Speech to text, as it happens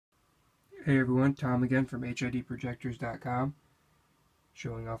Hey everyone, Tom again from HIDprojectors.com,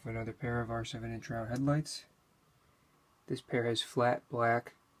 showing off another pair of our 7-inch round headlights. This pair has flat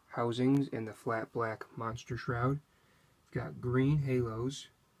black housings and the flat black monster shroud. It's got green halos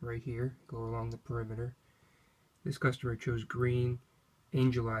right here, go along the perimeter. This customer chose green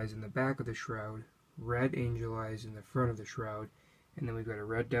angel eyes in the back of the shroud, red angel eyes in the front of the shroud, and then we've got a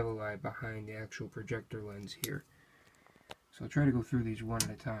red devil eye behind the actual projector lens here. So I'll try to go through these one at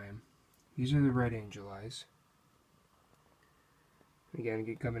a time. These are the red angel eyes. Again, you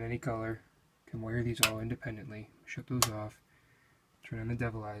can come in any color. You can wire these all independently. Shut those off. Turn on the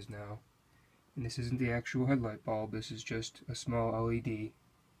devil eyes now. And this isn't the actual headlight bulb. This is just a small LED,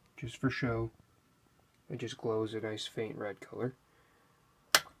 just for show. It just glows a nice faint red color.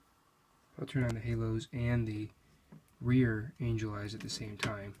 I'll turn on the halos and the rear angel eyes at the same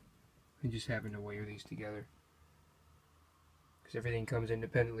time. I just happen to wire these together, because everything comes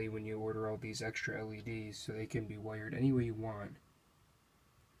independently when you order all these extra LEDs, so they can be wired any way you want.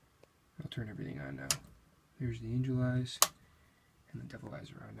 I'll turn everything on now. There's the angel eyes, and the devil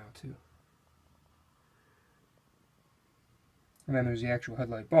eyes are on now too. And then there's the actual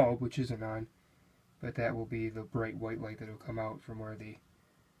headlight bulb, which isn't on, but that will be the bright white light that will come out from where in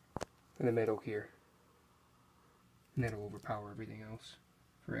the middle here. And that'll overpower everything else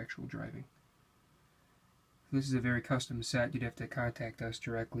for actual driving. This is a very custom set. You'd have to contact us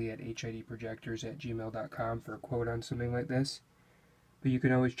directly at HIDprojectors@gmail.com for a quote on something like this. But you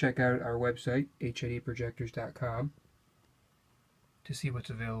can always check out our website, HIDprojectors.com, to see what's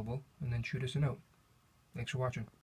available, and then shoot us a note. Thanks for watching.